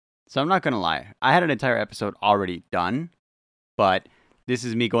So I'm not going to lie. I had an entire episode already done, but this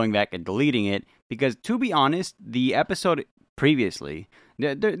is me going back and deleting it because, to be honest, the episode previously,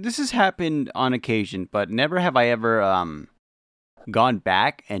 this has happened on occasion, but never have I ever gone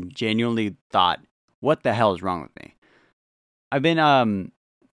back and genuinely thought, what the hell is wrong with me? I've been, I've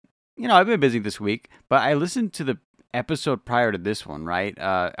been busy this week, but I listened to the episode prior to this one, right?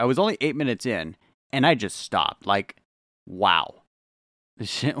 I was only 8 minutes in, and I just stopped. Like, wow.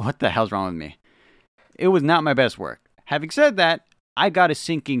 Shit, what the hell's wrong with me? It was not my best work. Having said that, I got a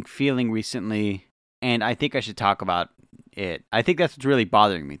sinking feeling recently, and I think I should talk about it. I think that's what's really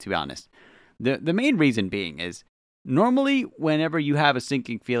bothering me, to be honest. The main reason being is, normally, whenever you have a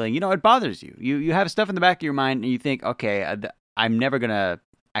sinking feeling, it bothers you. You have stuff in the back of your mind, and you think, okay, I'm never going to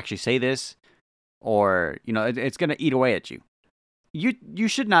actually say this, or, it's going to eat away at you. You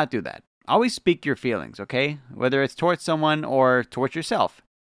should not do that. Always speak your feelings, okay? Whether it's towards someone or towards yourself.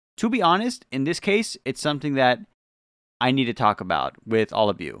 To be honest, in this case, it's something that I need to talk about with all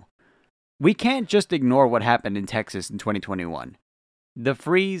of you. We can't just ignore what happened in Texas in 2021. The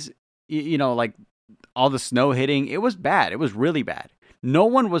freeze, like all the snow hitting, it was bad. It was really bad. No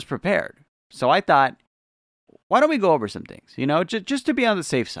one was prepared. So I thought, why don't we go over some things? Just to be on the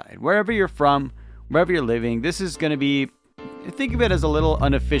safe side. Wherever you're from, wherever you're living, this is going to be, think of it as a little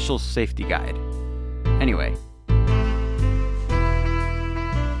unofficial safety guide. Anyway.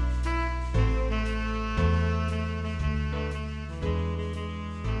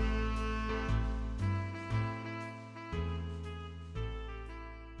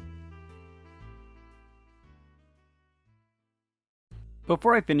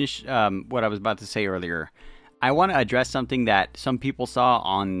 Before I finish what I was about to say earlier, I want to address something that some people saw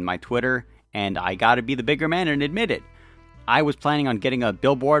on my Twitter, and I gotta be the bigger man and admit it. I was planning on getting a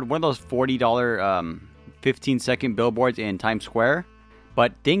billboard, one of those $40 15-second billboards in Times Square,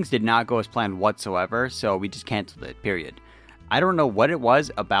 but things did not go as planned whatsoever, so we just canceled it, period. I don't know what it was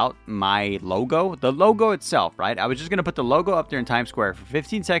about my logo. The logo itself, right? I was just going to put the logo up there in Times Square for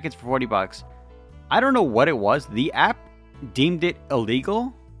 15 seconds for $40. I don't know what it was. The app deemed it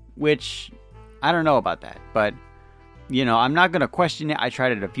illegal, which I don't know about that, but I'm not going to question it. I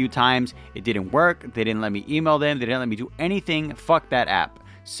tried it a few times. It didn't work. They didn't let me email them. They didn't let me do anything. Fuck that app.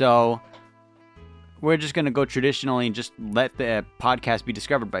 So we're just going to go traditionally and just let the podcast be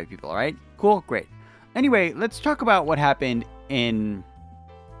discovered by people, all right? Cool, great. Anyway, let's talk about what happened in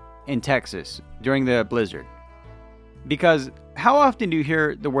Texas during the blizzard. Because how often do you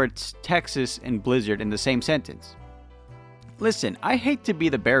hear the words Texas and blizzard in the same sentence? Listen, I hate to be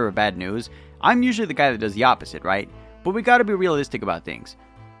the bearer of bad news. I'm usually the guy that does the opposite, right? But we gotta be realistic about things.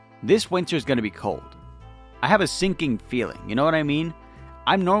 This winter's gonna be cold. I have a sinking feeling, you know what I mean?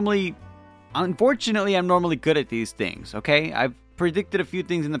 Unfortunately, I'm normally good at these things, okay? I've predicted a few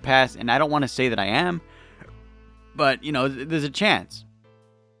things in the past, and I don't want to say that I am, but, there's a chance.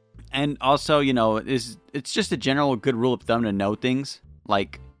 And also, it's just a general good rule of thumb to know things.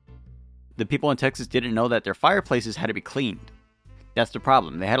 Like, the people in Texas didn't know that their fireplaces had to be cleaned. That's the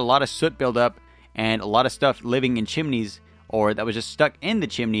problem. They had a lot of soot buildup and a lot of stuff living in chimneys, or that was just stuck in the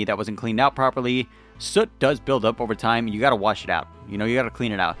chimney that wasn't cleaned out properly. Soot does build up over time. You got to wash it out. You got to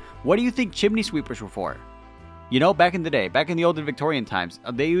clean it out. What do you think chimney sweepers were for? Back in the day, back in the olden Victorian times,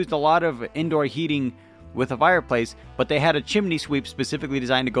 they used a lot of indoor heating with a fireplace, but they had a chimney sweep specifically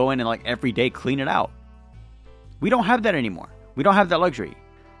designed to go in and every day clean it out. We don't have that anymore. We don't have that luxury.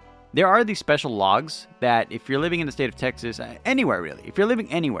 There are these special logs that if you're living in the state of Texas, anywhere really, if you're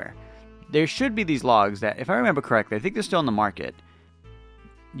living anywhere, there should be these logs that, if I remember correctly, I think they're still on the market.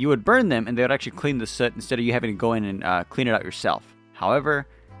 You would burn them and they would actually clean the soot instead of you having to go in and clean it out yourself. However,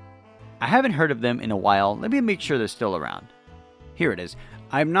 I haven't heard of them in a while. Let me make sure they're still around. Here it is.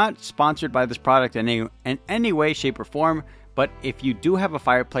 I'm not sponsored by this product in any way, shape, or form, but if you do have a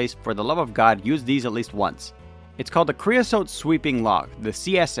fireplace, for the love of God, use these at least once. It's called the Creosote Sweeping Log, the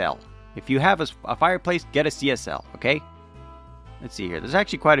CSL. If you have a fireplace, get a CSL, okay? Let's see here. There's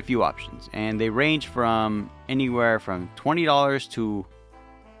actually quite a few options, and they range from anywhere from $20 to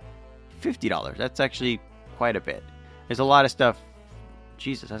 $50. That's actually quite a bit. There's a lot of stuff.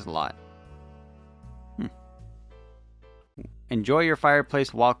 Jesus, that's a lot. Enjoy your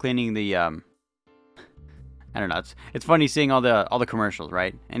fireplace while cleaning the I don't know. It's funny seeing all the commercials,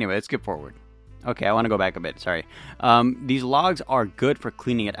 right? Anyway, let's skip forward. Okay, I want to go back a bit. Sorry. These logs are good for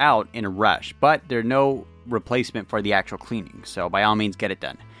cleaning it out in a rush, but they're no replacement for the actual cleaning. So by all means, get it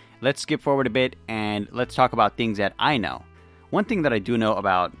done. Let's skip forward a bit and let's talk about things that I know. One thing that I do know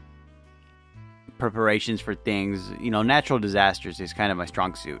about preparations for things, natural disasters is kind of my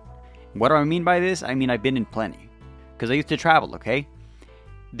strong suit. What do I mean by this? I mean, I've been in plenty because I used to travel, okay?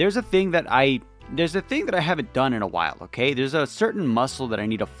 there's a thing that I haven't done in a while, okay? There's a certain muscle that I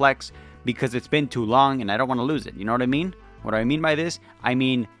need to flex because it's been too long and I don't want to lose it. You know what I mean? What I mean by this? I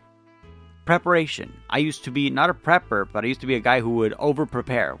mean preparation. I used to be not a prepper, but I used to be a guy who would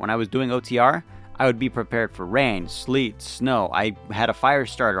over-prepare. When I was doing OTR, I would be prepared for rain, sleet, snow. I had a fire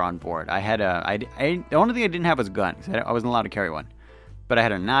starter on board. The only thing I didn't have was a gun, because I wasn't allowed to carry one. But I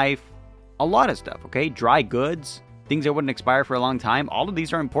had a knife, a lot of stuff, okay? Dry goods, things that wouldn't expire for a long time. All of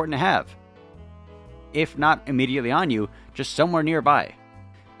these are important to have. If not immediately on you, just somewhere nearby.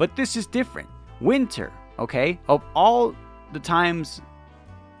 But this is different. Winter, okay? Of all the times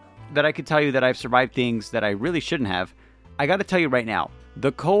that I could tell you that I've survived things that I really shouldn't have, I gotta tell you right now,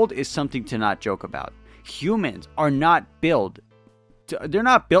 the cold is something to not joke about. Humans are not built they're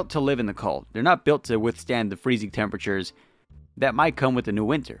not built to live in the cold. They're not built to withstand the freezing temperatures that might come with the new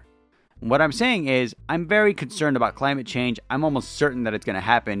winter. What I'm saying is, I'm very concerned about climate change. I'm almost certain that it's going to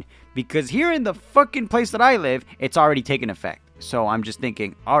happen because here in the fucking place that I live, it's already taken effect. So I'm just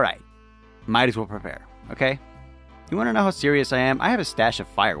thinking, alright, might as well prepare, okay? You want to know how serious I am? I have a stash of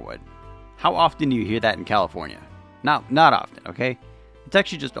firewood. How often do you hear that in California? Not often, okay? It's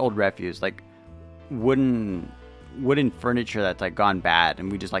actually just old refuse, like wooden furniture that's like gone bad,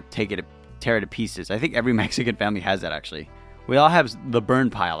 and we just like tear it to pieces. I think every Mexican family has that actually. We all have the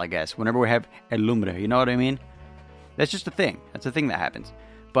burn pile, I guess, whenever we have el lumbre, you know what I mean? That's just a thing. That's a thing that happens.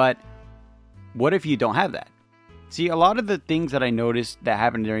 But what if you don't have that? See, a lot of the things that I noticed that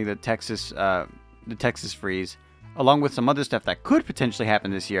happened during the Texas freeze, along with some other stuff that could potentially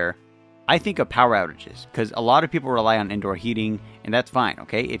happen this year, I think of power outages, because a lot of people rely on indoor heating, and that's fine,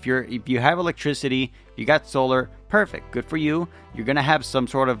 okay? If you have electricity, you got solar, perfect, good for you. You're gonna have some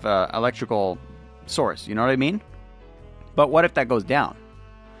sort of electrical source, you know what I mean? But what if that goes down?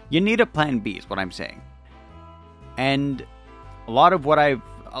 You need a plan B, is what I'm saying. And a lot of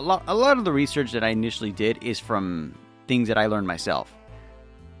the research that I initially did is from things that I learned myself.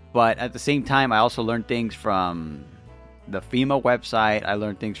 But at the same time, I also learned things from the FEMA website. I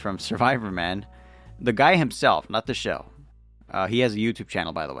learned things from Survivor Man. The guy himself, not the show. He has a YouTube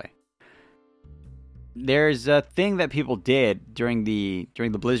channel, by the way. There's a thing that people did during the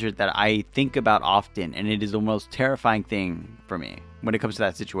blizzard that I think about often, and it is the most terrifying thing for me when it comes to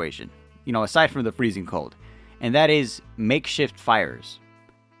that situation. You know, aside from the freezing cold. And that is makeshift fires.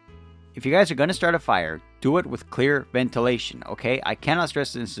 If you guys are going to start a fire, do it with clear ventilation, okay? I cannot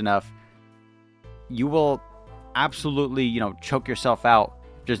stress this enough. You will absolutely, choke yourself out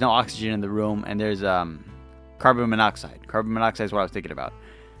if there's no oxygen in the room and there's carbon monoxide. Carbon monoxide is what I was thinking about.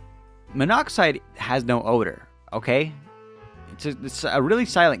 Monoxide has no odor, okay? It's a really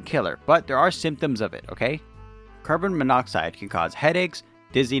silent killer, but there are symptoms of it, okay? Carbon monoxide can cause headaches,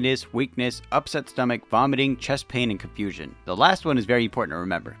 dizziness, weakness, upset stomach, vomiting, chest pain, and confusion. The last one is very important to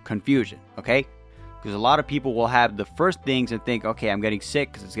remember. Confusion, okay? Because a lot of people will have the first things and think, okay, I'm getting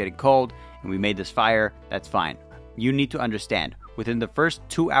sick because it's getting cold, and we made this fire. That's fine. You need to understand, within the first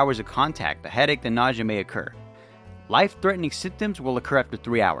 2 hours of contact, the headache, the nausea may occur. Life-threatening symptoms will occur after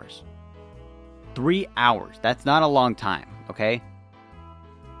 3 hours. 3 hours. That's not a long time, okay?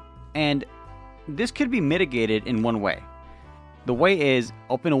 And this could be mitigated in one way. The way is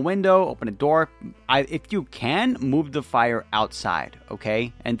open a window, open a door. If you can, move the fire outside,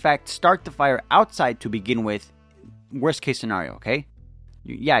 okay? In fact, start the fire outside to begin with. Worst case scenario, okay?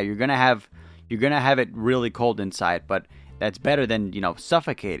 You're gonna have it really cold inside, but that's better than,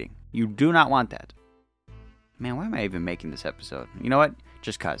 suffocating. You do not want that. Man, why am I even making this episode? You know what?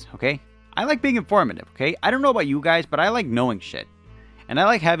 Just cuz, okay? I like being informative, okay? I don't know about you guys, but I like knowing shit. And I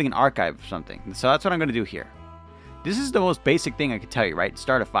like having an archive of something. So that's what I'm gonna do here. This is the most basic thing I could tell you, right?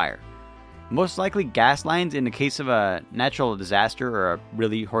 Start a fire. Most likely gas lines, in the case of a natural disaster or a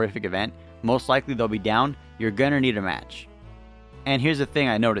really horrific event, most likely they'll be down. You're gonna need a match. And here's the thing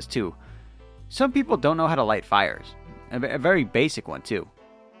I noticed too. Some people don't know how to light fires. A very basic one too.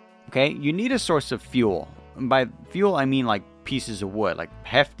 Okay? You need a source of fuel. And by fuel, I mean like pieces of wood, like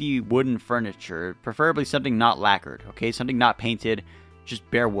hefty wooden furniture, preferably something not lacquered, okay? Something not painted, just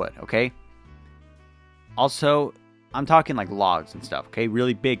bare wood, okay? Also, I'm talking like logs and stuff, okay?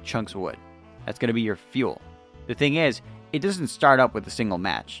 Really big chunks of wood. That's going to be your fuel. The thing is, it doesn't start up with a single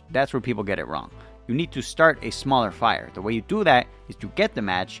match. That's where people get it wrong. You need to start a smaller fire. The way you do that is to get the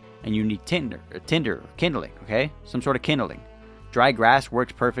match, and you need tinder or kindling, okay? Some sort of kindling. Dry grass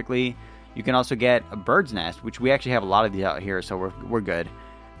works perfectly. You can also get a bird's nest, which we actually have a lot of these out here, so we're good.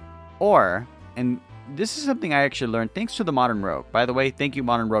 Or, and this is something I actually learned thanks to the Modern Rogue. By the way, thank you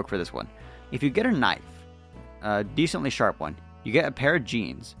Modern Rogue for this one. If you get a knife, a decently sharp one, you get a pair of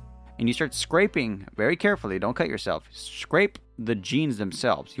jeans, and you start scraping very carefully, don't cut yourself, scrape the jeans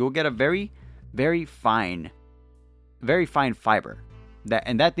themselves, you'll get a very, very fine fiber.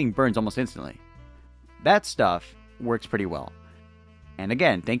 That thing burns almost instantly. That stuff works pretty well. And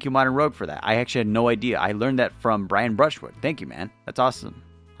again, thank you, Modern Rogue, for that. I actually had no idea. I learned that from Brian Brushwood. Thank you, man. That's awesome.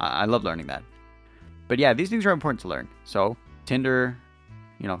 I love learning that. But yeah, these things are important to learn. So, Tinder,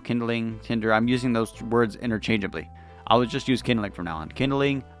 kindling, Tinder, I'm using those words interchangeably. I will just use kindling from now on.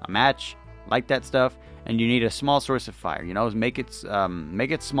 Kindling, a match, like that stuff, and you need a small source of fire. Make it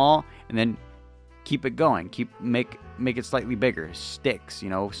small, and then keep it going. Make it slightly bigger. Sticks,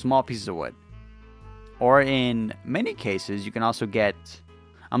 small pieces of wood. Or in many cases, you can also get...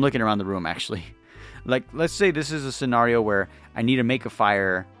 I'm looking around the room, actually. Like, let's say this is a scenario where I need to make a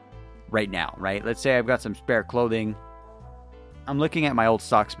fire right now, right? Let's say I've got some spare clothing. I'm looking at my old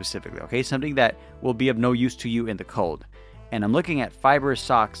socks specifically, okay? Something that will be of no use to you in the cold. And I'm looking at fibrous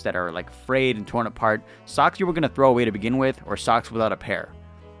socks that are like frayed and torn apart. Socks you were going to throw away to begin with, or socks without a pair.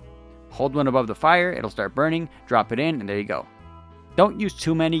 Hold one above the fire, it'll start burning, drop it in, and there you go. Don't use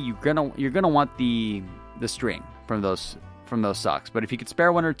too many. You're gonna want the string from those socks. But if you could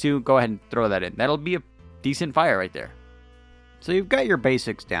spare one or two, go ahead and throw that in. That'll be a decent fire right there. So you've got your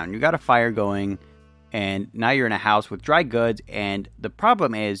basics down. You got a fire going, and now you're in a house with dry goods. And the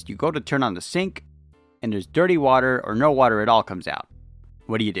problem is, you go to turn on the sink, and there's dirty water or no water at all comes out.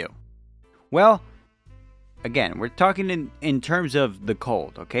 What do you do? Well, again, we're talking in terms of the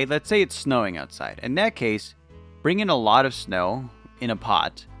cold. Okay, let's say it's snowing outside. In that case, bring in a lot of snow in a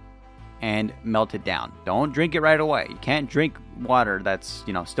pot and melt it down. Don't drink it right away. You can't drink water that's,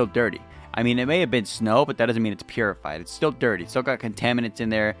 still dirty. I mean, it may have been snow, but that doesn't mean it's purified. It's still dirty. It's still got contaminants in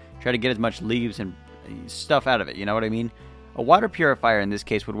there. Try to get as much leaves and stuff out of it. You know what I mean? A water purifier in this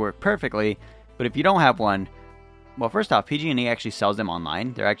case would work perfectly, but if you don't have one, well, first off, PG&E actually sells them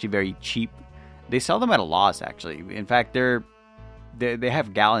online. They're actually very cheap. They sell them at a loss, actually. In fact, they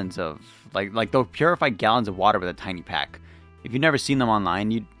have gallons of, like they'll purify gallons of water with a tiny pack. If you've never seen them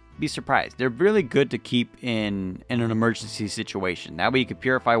online, you'd be surprised. They're really good to keep in an emergency situation. That way you can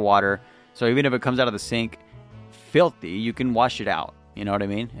purify water, so even if it comes out of the sink filthy, you can wash it out. You know what I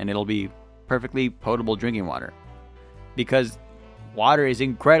mean? And it'll be perfectly potable drinking water. Because water is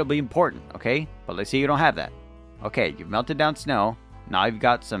incredibly important, okay? But let's say you don't have that. Okay, you've melted down snow. Now you've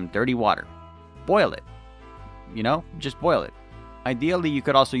got some dirty water. Boil it. Just boil it. Ideally, you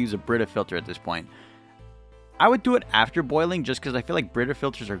could also use a Brita filter at this point. I would do it after boiling just because I feel like Brita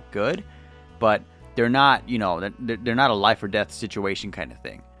filters are good, but they're not, they're not a life or death situation kind of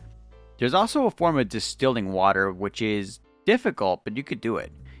thing. There's also a form of distilling water, which is difficult, but you could do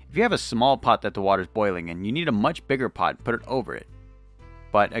it. If you have a small pot that the water's boiling in, you need a much bigger pot, put it over it.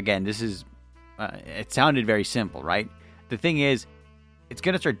 But again, this is, it sounded very simple, right? The thing is, it's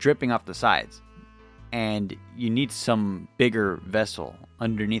going to start dripping off the sides. And you need some bigger vessel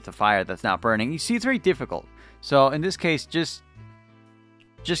underneath the fire that's not burning. You see, it's very difficult. So in this case, just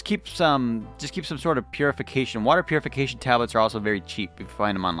keep some sort of purification. Water purification tablets are also very cheap if you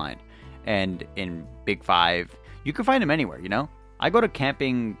find them online. And in Big 5, you can find them anywhere, I go to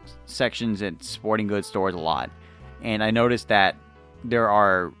camping sections at sporting goods stores a lot. And I noticed that there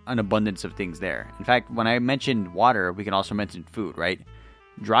are an abundance of things there. In fact, when I mentioned water, we can also mention food, right?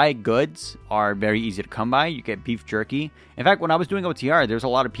 Dry goods are very easy to come by. You get beef jerky. In fact, when I was doing OTR, there's a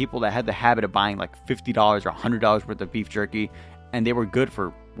lot of people that had the habit of buying like $50 or $100 worth of beef jerky, and they were good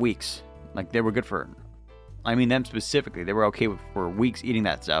for weeks. Like, they were good for, them specifically. They were okay for weeks eating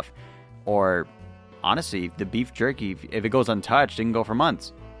that stuff. Or, honestly, the beef jerky, if it goes untouched, it can go for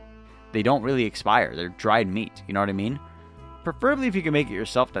months. They don't really expire. They're dried meat. You know what I mean? Preferably if you can make it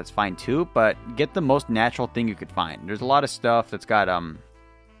yourself, that's fine too, but get the most natural thing you could find. There's a lot of stuff that's got,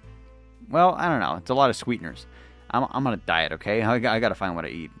 well, I don't know. It's a lot of sweeteners. I'm on a diet, okay? I got to find what I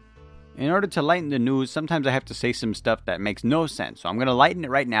eat. In order to lighten the news, sometimes I have to say some stuff that makes no sense. So I'm going to lighten it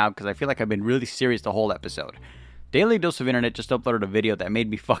right now because I feel like I've been really serious the whole episode. Daily Dose of Internet just uploaded a video that made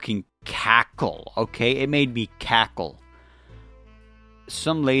me fucking cackle, okay? It made me cackle.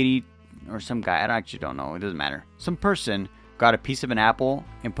 Some lady or some guy, I actually don't know. It doesn't matter. Some person got a piece of an apple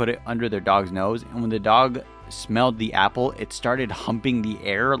and put it under their dog's nose. And when the dog smelled the apple, it started humping the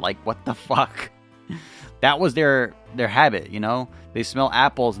air. Like, what the fuck? That was their habit, They smell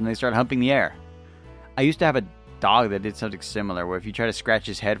apples and they start humping the air. I used to have a dog that did something similar, where if you try to scratch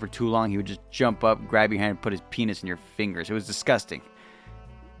his head for too long, he would just jump up, grab your hand, and put his penis in your fingers. It was disgusting.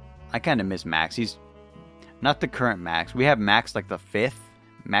 I kind of miss Max. He's not the current Max. We have Max like the 5th.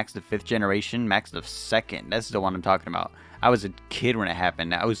 Max the 5th generation. Max the 2nd. That's the one I'm talking about. I was a kid when it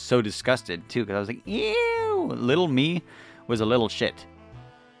happened. I was so disgusted, too, because I was like, ew. Little me was a little shit.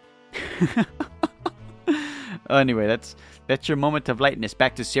 Anyway, that's your moment of lightness.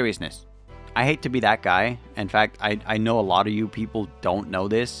 Back to seriousness. I hate to be that guy. In fact, I know a lot of you people don't know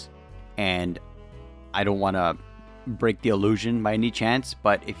this, and I don't want to break the illusion by any chance,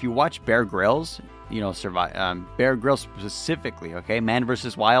 but if you watch Bear Grylls, Bear Grylls specifically, okay, Man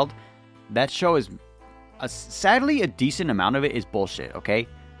vs. Wild, that show is, sadly, a decent amount of it is bullshit, okay?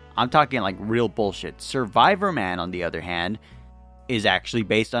 I'm talking like real bullshit. Survivor Man, on the other hand, is actually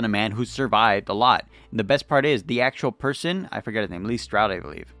based on a man who survived a lot. And the best part is, the actual person, I forget his name, Lee Stroud, I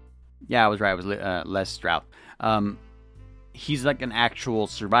believe. Yeah, I was right, it was Les Stroud. He's like an actual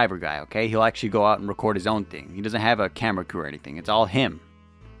survivor guy, okay? He'll actually go out and record his own thing. He doesn't have a camera crew or anything. It's all him.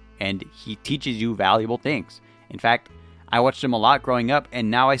 And he teaches you valuable things. In fact, I watched him a lot growing up,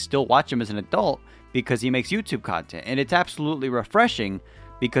 and now I still watch him as an adult because he makes YouTube content. And it's absolutely refreshing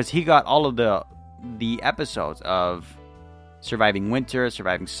because he got all of the episodes of surviving winter,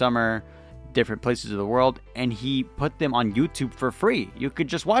 surviving summer, different places of the world, and he put them on YouTube for free. You could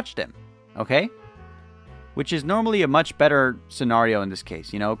just watch them, okay? Which is normally a much better scenario in this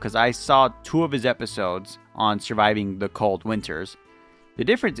case, because I saw 2 of his episodes on surviving the cold winters. The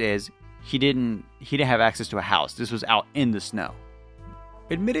difference is he didn't have access to a house. This was out in the snow.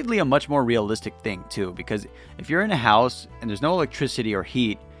 Admittedly, a much more realistic thing too, because if you're in a house and there's no electricity or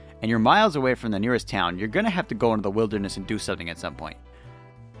heat and you're miles away from the nearest town, you're going to have to go into the wilderness and do something at some point.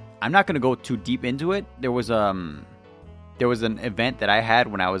 I'm not going to go too deep into it. There was an event that I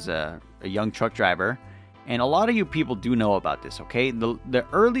had when I was a young truck driver. And a lot of you people do know about this, okay? The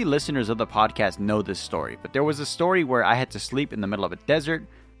early listeners of the podcast know this story. But there was a story where I had to sleep in the middle of a desert,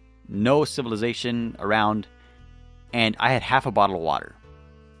 no civilization around, and I had half a bottle of water.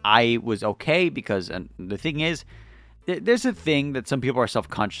 I was okay because the thing is, there's a thing that some people are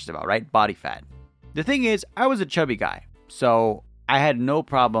self-conscious about, right? Body fat. The thing is, I was a chubby guy, so I had no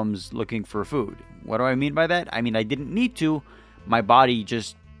problems looking for food. What do I mean by that? I mean, I didn't need to. My body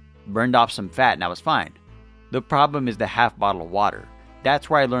just burned off some fat and I was fine. The problem is the half bottle of water. That's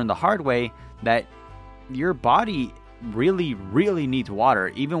where I learned the hard way that your body really, really needs water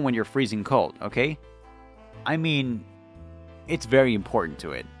even when you're freezing cold, okay? I mean, it's very important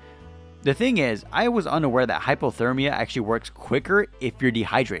to it. The thing is, I was unaware that hypothermia actually works quicker if you're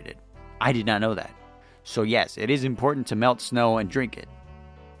dehydrated. I did not know that. So yes, it is important to melt snow and drink it.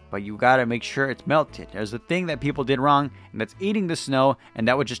 But you gotta make sure it's melted. There's a thing that people did wrong, and that's eating the snow, and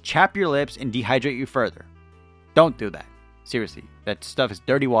that would just chap your lips and dehydrate you further. Don't do that. Seriously, that stuff is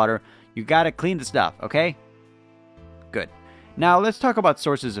dirty water. You gotta clean the stuff, okay? Good. Now let's talk about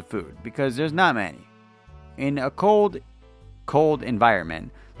sources of food, because there's not many. In a cold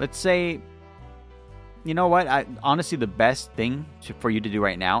environment, let's say, you know what? Honestly, the best thing for you to do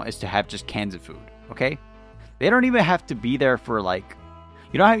right now is to have just cans of food, okay? They don't even have to be there for like,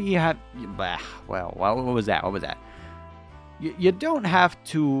 what was that? You don't have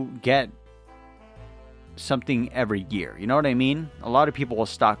to get something every year. You know what I mean? A lot of people will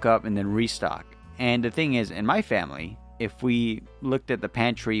stock up and then restock. And the thing is, in my family, if we looked at the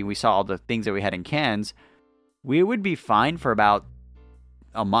pantry and we saw all the things that we had in cans, we would be fine for about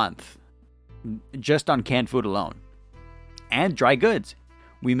a month just on canned food alone. And dry goods.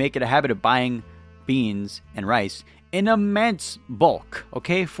 We make it a habit of buying beans and rice in immense bulk,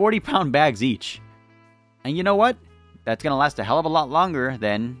 okay? 40-pound bags each. And you know what? That's going to last a hell of a lot longer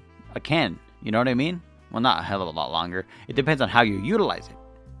than a can. You know what I mean? Well, not a hell of a lot longer. It depends on how you utilize it.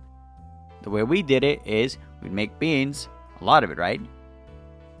 The way we did it is we'd make beans, a lot of it, right?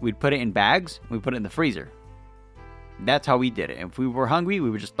 We'd put it in bags, we'd put it in the freezer. That's how we did it. If we were hungry, we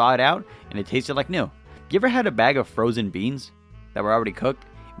would just thaw it out, and it tasted like new. You ever had a bag of frozen beans that were already cooked?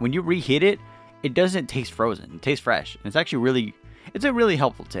 When you reheat it, it doesn't taste frozen. It tastes fresh. And it's actually it's a really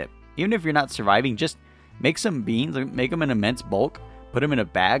helpful tip. Even if you're not surviving, just make some beans, make them in immense bulk, put them in a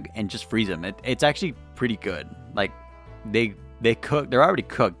bag, and just freeze them. It's actually pretty good. Like, they cook. They're already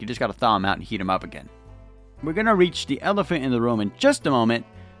cooked. You just got to thaw them out and heat them up again. We're going to reach the elephant in the room in just a moment.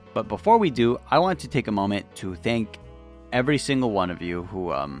 But before we do, I want to take a moment to thank every single one of you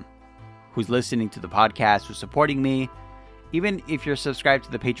who's listening to the podcast, who's supporting me. Even if you're subscribed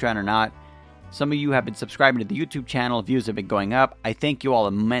to the Patreon or not, some of you have been subscribing to the YouTube channel. Views have been going up. I thank you all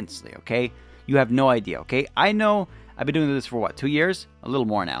immensely, okay? You have no idea, okay? I know I've been doing this for, 2 years? A little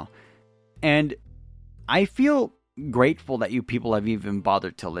more now. And I feel grateful that you people have even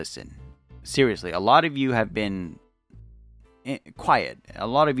bothered to listen. Seriously, a lot of you have been quiet. A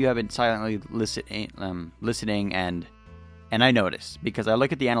lot of you have been silently listening, and I notice, because I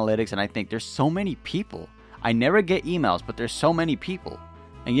look at the analytics and I think there's so many people. I never get emails, but there's so many people.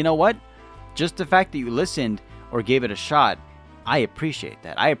 And you know what? Just the fact that you listened or gave it a shot, I appreciate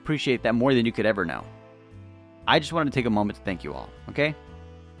that. I appreciate that more than you could ever know. I just wanted to take a moment to thank you all, okay?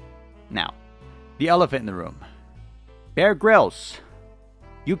 Now, the elephant in the room. Bear Grylls,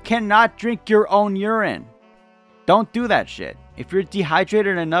 you cannot drink your own urine. Don't do that shit. If you're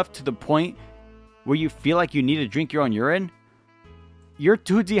dehydrated enough to the point where you feel like you need to drink your own urine, you're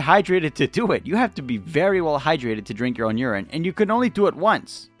too dehydrated to do it. You have to be very well hydrated to drink your own urine, and you can only do it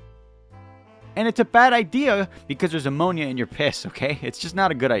once. And it's a bad idea because there's ammonia in your piss, okay? It's just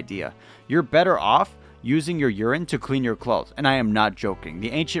not a good idea. You're better off using your urine to clean your clothes. And I am not joking.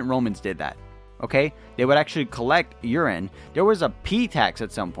 The ancient Romans did that, okay? They would actually collect urine. There was a pee tax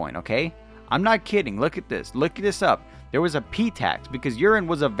at some point, okay? I'm not kidding. Look at this. Look this up. There was a pee tax because urine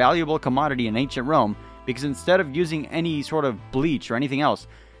was a valuable commodity in ancient Rome because instead of using any sort of bleach or anything else,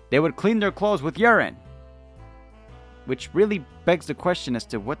 they would clean their clothes with urine. Which really begs the question as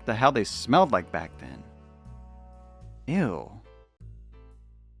to what the hell they smelled like back then. Ew.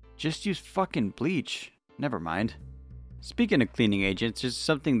 Just use fucking bleach. Never mind. Speaking of cleaning agents, there's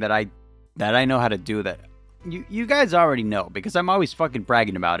something that I know how to do that you guys already know because I'm always fucking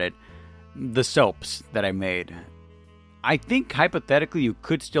bragging about it. The soaps that I made. I think hypothetically you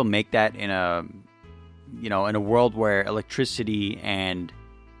could still make that in a world where electricity and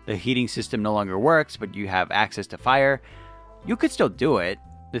the heating system no longer works, but you have access to fire. You could still do it.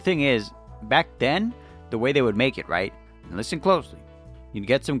 The thing is, back then, the way they would make it, right? And listen closely. You'd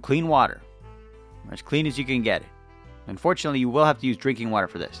get some clean water. As clean as you can get it. Unfortunately, you will have to use drinking water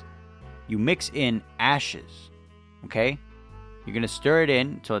for this. You mix in ashes. Okay? You're going to stir it in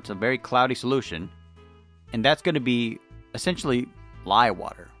until it's a very cloudy solution. And that's going to be essentially lye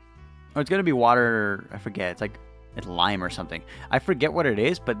water. Or it's going to be water, I forget. It's lime or something. I forget what it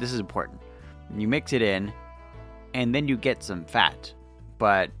is, but this is important. You mix it in, and then you get some fat.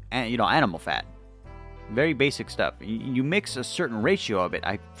 But, animal fat. Very basic stuff. You mix a certain ratio of it.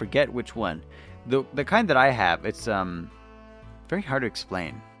 I forget which one. The kind that I have, it's very hard to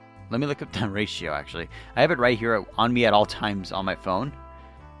explain. Let me look up the ratio, actually. I have it right here on me at all times on my phone.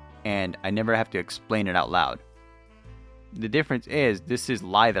 And I never have to explain it out loud. The difference is, this is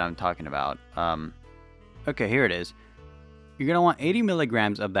lye that I'm talking about. Okay, here it is. You're going to want 80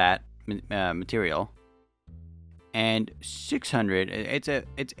 milligrams of that material. And 600,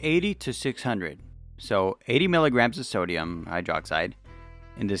 it's 80 to 600. So 80 milligrams of sodium hydroxide,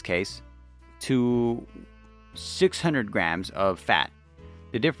 in this case, to 600 grams of fat.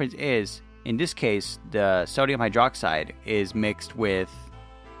 The difference is, in this case, the sodium hydroxide is mixed with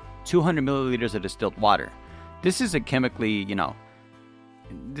 200 milliliters of distilled water. This is a chemically,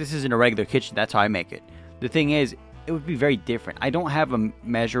 this isn't a regular kitchen. That's how I make it. The thing is, it would be very different. I don't have a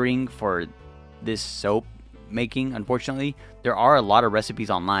measuring for this soap making, unfortunately. There are a lot of recipes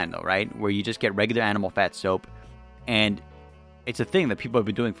online, though, right? Where you just get regular animal fat soap, and it's a thing that people have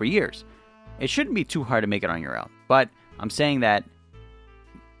been doing for years. It shouldn't be too hard to make it on your own. But I'm saying that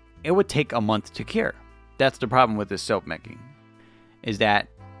it would take a month to cure. That's the problem with this soap making. Is that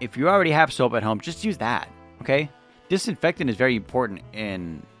if you already have soap at home, just use that, okay? Disinfectant is very important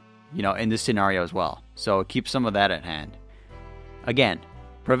in this scenario as well. So keep some of that at hand. Again,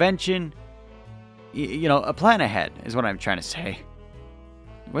 prevention, a plan ahead is what I'm trying to say.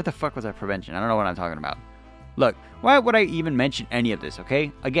 What the fuck was that prevention? I don't know what I'm talking about. Look, why would I even mention any of this,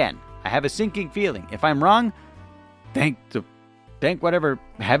 okay? Again, I have a sinking feeling. If I'm wrong, thank whatever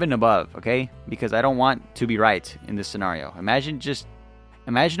heaven above, okay? Because I don't want to be right in this scenario.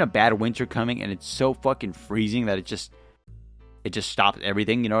 Imagine a bad winter coming and it's so fucking freezing that it just stops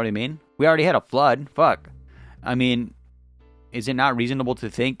everything, you know what I mean? We already had a flood. Fuck. I mean, is it not reasonable to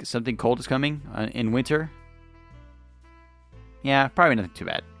think something cold is coming in winter? Yeah, probably nothing too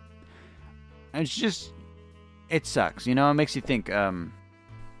bad. It sucks, It makes you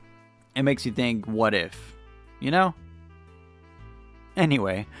think, what if?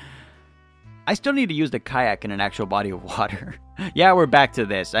 Anyway, I still need to use the kayak in an actual body of water. Yeah, we're back to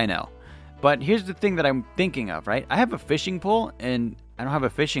this, I know. But here's the thing that I'm thinking of, right? I have a fishing pole, and I don't have a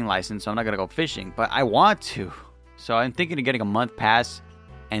fishing license, so I'm not going to go fishing. But I want to. So I'm thinking of getting a month pass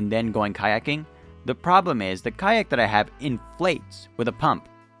and then going kayaking. The problem is, the kayak that I have inflates with a pump.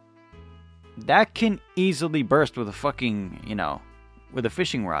 That can easily burst with a fucking, with a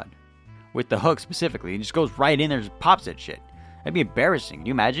fishing rod. With the hook specifically. It just goes right in there and just pops that shit. That'd be embarrassing. Can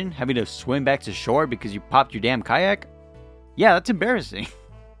you imagine having to swim back to shore because you popped your damn kayak? Yeah, that's embarrassing.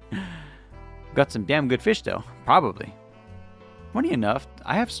 Got some damn good fish, though. Probably. Funny enough,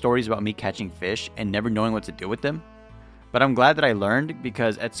 I have stories about me catching fish and never knowing what to do with them. But I'm glad that I learned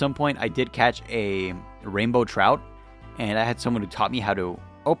because at some point I did catch a rainbow trout and I had someone who taught me how to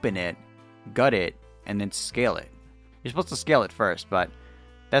open it, gut it, and then scale it. You're supposed to scale it first, but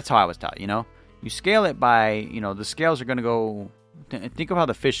that's how I was taught, You scale it by, the scales are going to go. Think of how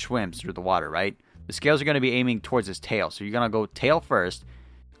the fish swims through the water, right? The scales are going to be aiming towards its tail. So you're going to go tail first,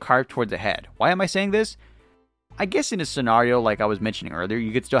 carve towards the head. Why am I saying this? I guess in a scenario like I was mentioning earlier,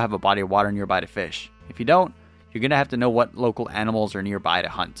 you could still have a body of water nearby to fish. If you don't, you're going to have to know what local animals are nearby to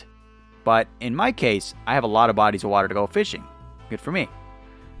hunt. But in my case, I have a lot of bodies of water to go fishing. Good for me.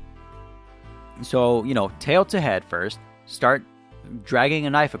 So, tail to head first. Start dragging a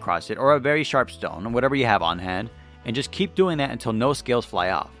knife across it or a very sharp stone, or whatever you have on hand, and just keep doing that until no scales fly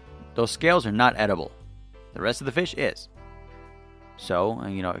off. Those scales are not edible. The rest of the fish is. So,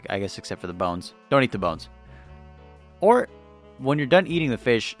 I guess except for the bones. Don't eat the bones. Or, when you're done eating the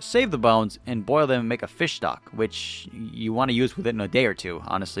fish, save the bones and boil them and make a fish stock, which you want to use within a day or two.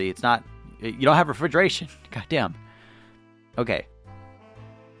 Honestly, you don't have refrigeration. Goddamn. Okay.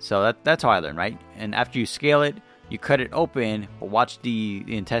 So that's how I learned, right? And after you scale it, you cut it open, but watch the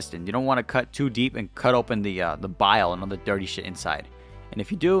intestine. You don't want to cut too deep and cut open the bile and all the dirty shit inside. And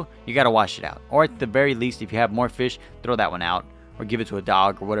if you do, you got to wash it out. Or at the very least, if you have more fish, throw that one out or give it to a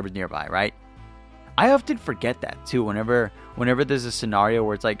dog or whatever's nearby, right? I often forget that too whenever there's a scenario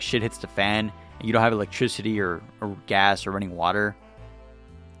where it's like shit hits the fan and you don't have electricity or gas or running water.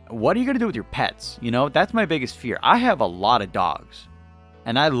 What are you going to do with your pets? That's my biggest fear. I have a lot of dogs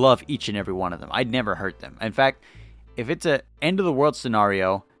and I love each and every one of them. I'd never hurt them. In fact, if it's a end of the world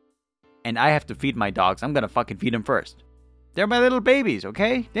scenario and I have to feed my dogs, I'm going to fucking feed them first. They're my little babies,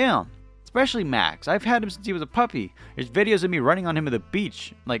 okay? Damn. Especially Max. I've had him since he was a puppy. There's videos of me running on him at the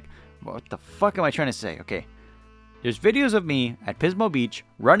beach. Like, what the fuck am I trying to say? Okay. There's videos of me at Pismo Beach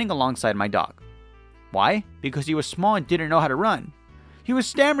running alongside my dog. Why? Because he was small and didn't know how to run. He was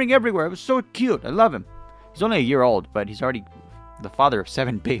stammering everywhere. It was so cute. I love him. He's only a year old, but he's already the father of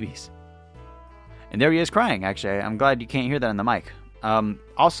 7 babies. And there he is crying, actually. I'm glad you can't hear that on the mic.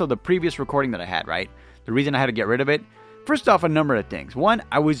 Also, the previous recording that I had, right? The reason I had to get rid of it, first off, a number of things. One,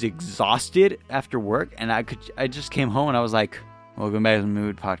 I was exhausted after work, and I just came home and I was like, welcome back to the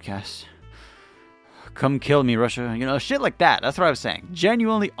Mood Podcast. Come kill me, Russia. Shit like that. That's what I was saying.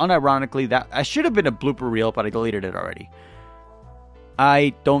 Genuinely, unironically, that I should have been a blooper reel, but I deleted it already.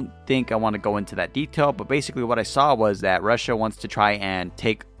 I don't think I want to go into that detail, but basically what I saw was that Russia wants to try and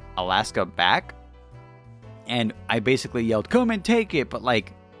take Alaska back. And I basically yelled, come and take it. But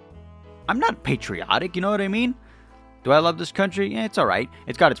I'm not patriotic, you know what I mean? Do I love this country? Yeah, it's alright.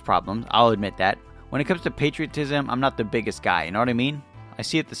 It's got its problems. I'll admit that. When it comes to patriotism, I'm not the biggest guy, you know what I mean? I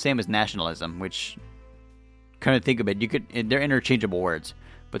see it the same as nationalism, which, kind of think of it, they're interchangeable words,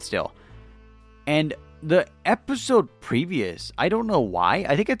 but still. And the episode previous, I don't know why,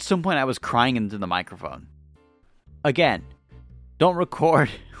 I think at some point I was crying into the microphone. Again, don't record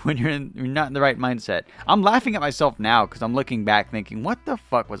when you're not in the right mindset. I'm laughing at myself now because I'm looking back thinking, what the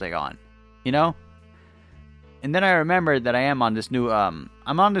fuck was I on? And then I remembered that I am on this new, I'm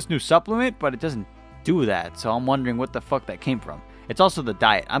on this new supplement, but it doesn't do that. So I'm wondering what the fuck that came from. It's also the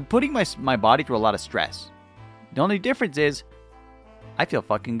diet. I'm putting my body through a lot of stress. The only difference is I feel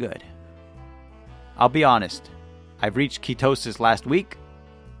fucking good. I'll be honest. I've reached ketosis last week,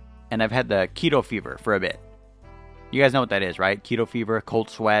 and I've had the keto fever for a bit. You guys know what that is, right? Keto fever, cold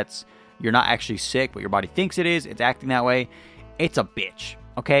sweats. You're not actually sick, but your body thinks it is. It's acting that way. It's a bitch,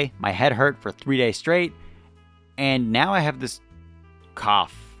 okay? My head hurt for 3 days straight, and now I have this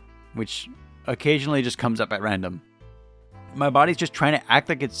cough, which occasionally just comes up at random. My body's just trying to act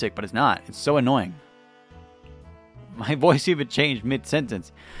like it's sick, but it's not. It's so annoying. My voice even changed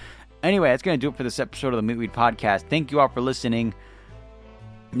mid-sentence. Anyway, that's going to do it for this episode of the Meatweed Podcast. Thank you all for listening.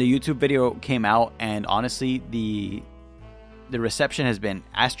 The YouTube video came out, and honestly, the reception has been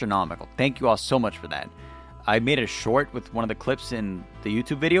astronomical. Thank you all so much for that. I made a short with one of the clips in the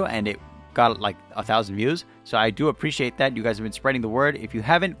YouTube video, and it got like 1,000 views. So I do appreciate that. You guys have been spreading the word. If you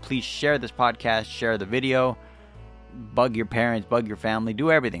haven't, please share this podcast, share the video, bug your parents, bug your family,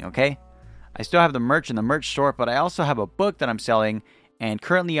 do everything, okay? I still have the merch in the merch store, but I also have a book that I'm selling, and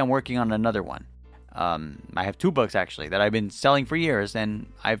currently I'm working on another one. I have 2 books actually that I've been selling for years, and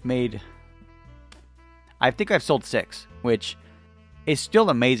I think I've sold 6, which is still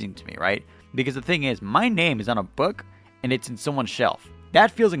amazing to me, right? Because the thing is, my name is on a book and it's in someone's shelf.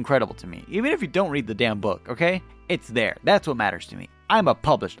 That feels incredible to me. Even if you don't read the damn book, okay? It's there. That's what matters to me. I'm a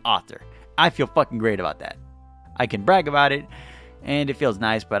published author. I feel fucking great about that. I can brag about it, and it feels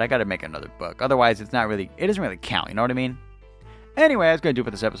nice, but I gotta make another book. Otherwise, it doesn't really count, you know what I mean? Anyway, that's going to do it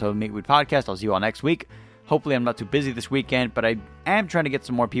for this episode of the Meatweed Podcast. I'll see you all next week. Hopefully, I'm not too busy this weekend, but I am trying to get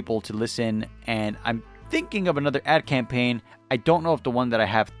some more people to listen, and I'm thinking of another ad campaign. I don't know if the one that I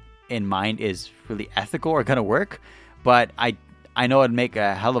have in mind is really ethical or going to work, but I know it'd make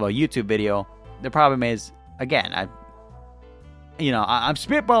a hell of a YouTube video the problem is, again, I'm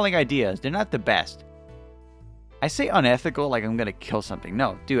spitballing ideas. They're not the best. I say unethical like I'm gonna kill something.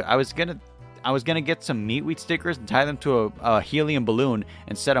 No, dude, I was gonna get some meat wheat stickers and tie them to a helium balloon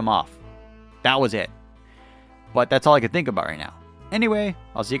and set them off. That was it. But that's all I could think about right now. Anyway,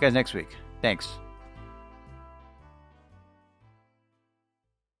 I'll see you guys next week. Thanks.